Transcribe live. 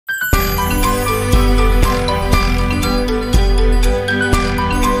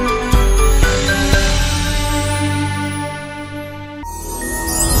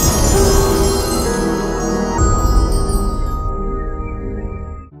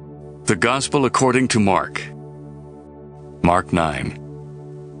The Gospel according to Mark. Mark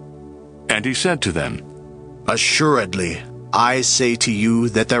 9. And he said to them, Assuredly, I say to you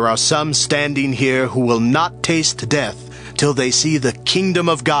that there are some standing here who will not taste death till they see the kingdom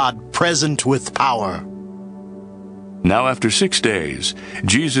of God present with power. Now after 6 days,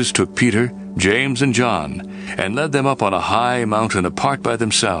 Jesus took Peter, James, and John, and led them up on a high mountain apart by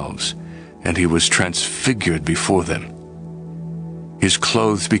themselves, and he was transfigured before them. His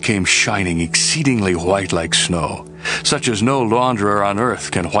clothes became shining exceedingly white like snow, such as no launderer on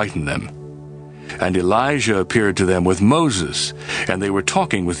earth can whiten them. And Elijah appeared to them with Moses, and they were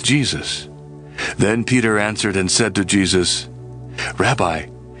talking with Jesus. Then Peter answered and said to Jesus, Rabbi,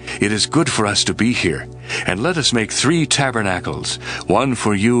 it is good for us to be here, and let us make 3 tabernacles, one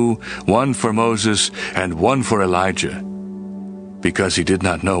for you, one for Moses, and one for Elijah. Because he did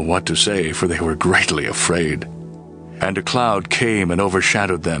not know what to say, for they were greatly afraid. And a cloud came and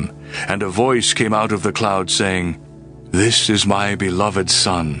overshadowed them, and a voice came out of the cloud saying, This is my beloved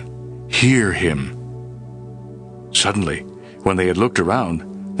Son, hear him. Suddenly, when they had looked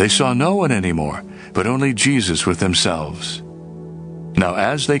around, they saw no one any more, but only Jesus with themselves. Now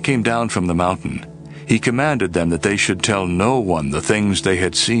as they came down from the mountain, he commanded them that they should tell no one the things they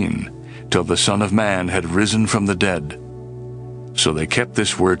had seen, till the Son of Man had risen from the dead. So they kept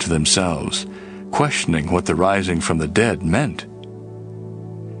this word to themselves, questioning what the rising from the dead meant.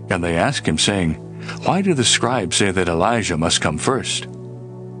 And they asked him, saying, Why do the scribes say that Elijah must come first?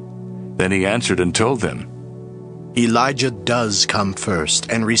 Then he answered and told them, Elijah does come first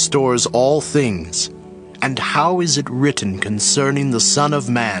and restores all things. And how is it written concerning the Son of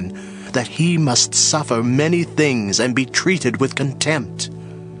Man that he must suffer many things and be treated with contempt?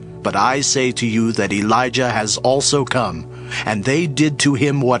 But I say to you that Elijah has also come, and they did to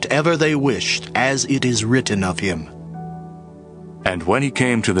him whatever they wished, as it is written of him. And when he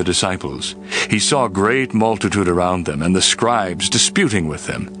came to the disciples, he saw a great multitude around them, and the scribes disputing with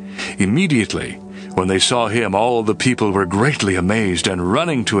them. Immediately, when they saw him, all the people were greatly amazed, and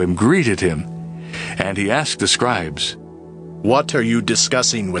running to him greeted him. And he asked the scribes, What are you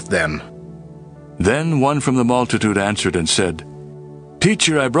discussing with them? Then one from the multitude answered and said,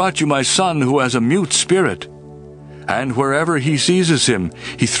 Teacher, I brought you my son who has a mute spirit. And wherever he seizes him,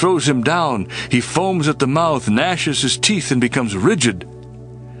 he throws him down. He foams at the mouth, gnashes his teeth, and becomes rigid.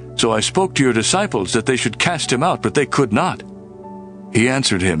 So I spoke to your disciples that they should cast him out, but they could not. He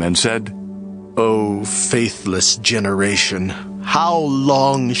answered him and said, O faithless generation, how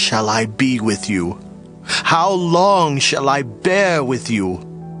long shall I be with you? How long shall I bear with you?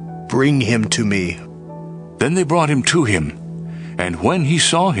 Bring him to me. Then they brought him to him. And when he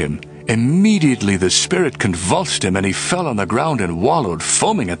saw him, immediately the spirit convulsed him, and he fell on the ground and wallowed,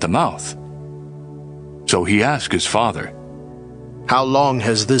 foaming at the mouth. So he asked his father, How long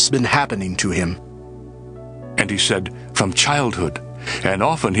has this been happening to him? And he said, From childhood. And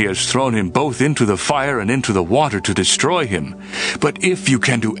often he has thrown him both into the fire and into the water to destroy him. But if you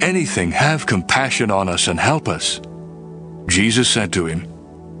can do anything, have compassion on us and help us. Jesus said to him,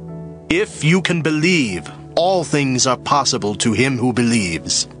 If you can believe, all things are possible to him who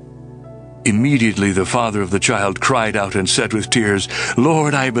believes. Immediately the father of the child cried out and said with tears,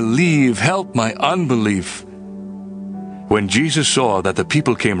 Lord, I believe, help my unbelief. When Jesus saw that the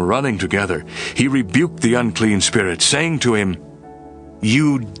people came running together, he rebuked the unclean spirit, saying to him,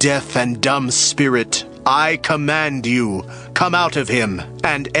 You deaf and dumb spirit, I command you, come out of him,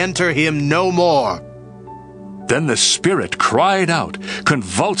 and enter him no more. Then the spirit cried out,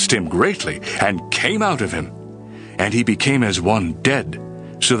 convulsed him greatly, and came out of him. And he became as one dead,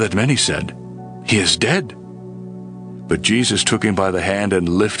 so that many said, He is dead. But Jesus took him by the hand and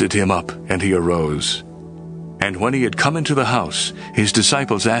lifted him up, and he arose. And when he had come into the house, his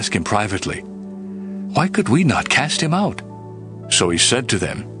disciples asked him privately, Why could we not cast him out? So he said to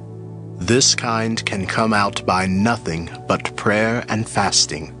them, This kind can come out by nothing but prayer and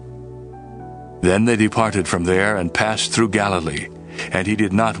fasting. Then they departed from there and passed through Galilee, and he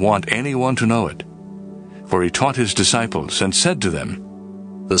did not want anyone to know it. For he taught his disciples and said to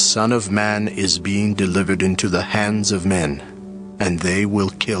them, The Son of Man is being delivered into the hands of men, and they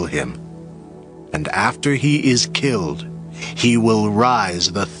will kill him. And after he is killed, he will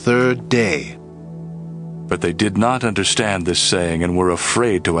rise the 3rd day. But they did not understand this saying, and were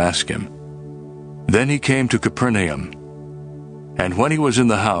afraid to ask him. Then he came to Capernaum. And when he was in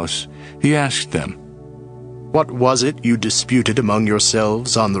the house, he asked them, What was it you disputed among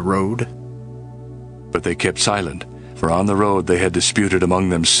yourselves on the road? But they kept silent, for on the road they had disputed among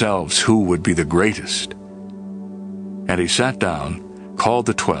themselves who would be the greatest. And he sat down, called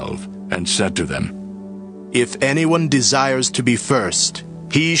the 12, and said to them, If anyone desires to be first,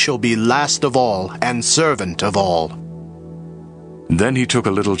 He shall be last of all and servant of all. Then he took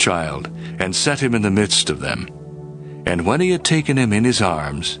a little child, and set him in the midst of them. And when he had taken him in his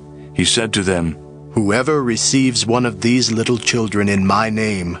arms, he said to them, Whoever receives one of these little children in my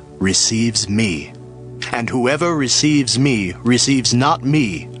name receives me. And whoever receives me receives not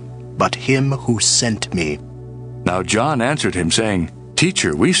me, but him who sent me. Now John answered him, saying,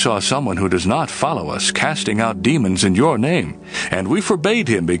 Teacher, we saw someone who does not follow us, casting out demons in your name, and we forbade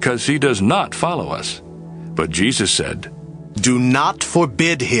him because he does not follow us. But Jesus said, Do not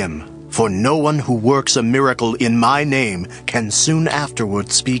forbid him, for no one who works a miracle in my name can soon afterward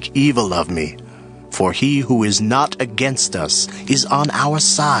speak evil of me. For he who is not against us is on our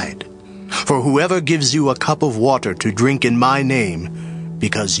side. For whoever gives you a cup of water to drink in my name,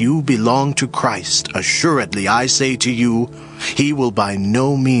 because you belong to Christ, assuredly I say to you, he will by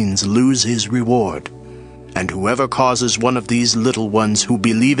no means lose his reward. And whoever causes one of these little ones who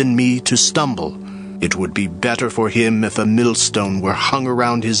believe in me to stumble, it would be better for him if a millstone were hung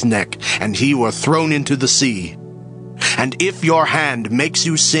around his neck, and he were thrown into the sea. And if your hand makes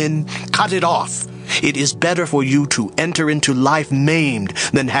you sin, cut it off. It is better for you to enter into life maimed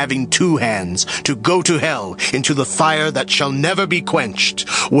than having two hands, to go to hell, into the fire that shall never be quenched,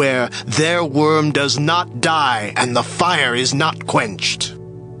 where their worm does not die, and the fire is not quenched.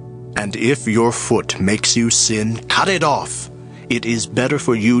 And if your foot makes you sin, cut it off. It is better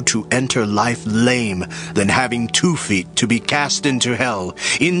for you to enter life lame than having 2 feet to be cast into hell,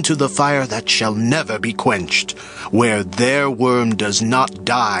 into the fire that shall never be quenched, where their worm does not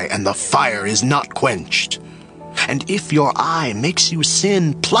die and the fire is not quenched. And if your eye makes you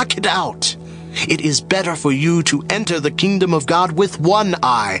sin, pluck it out. It is better for you to enter the kingdom of God with 1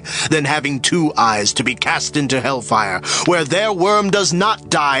 eye than having 2 eyes to be cast into hellfire, where their worm does not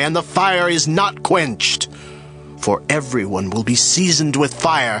die and the fire is not quenched. For everyone will be seasoned with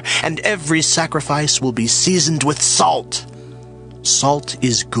fire, and every sacrifice will be seasoned with salt. Salt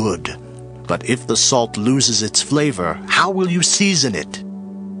is good, but if the salt loses its flavor, how will you season it?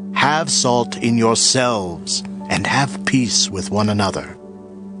 Have salt in yourselves, and have peace with one another.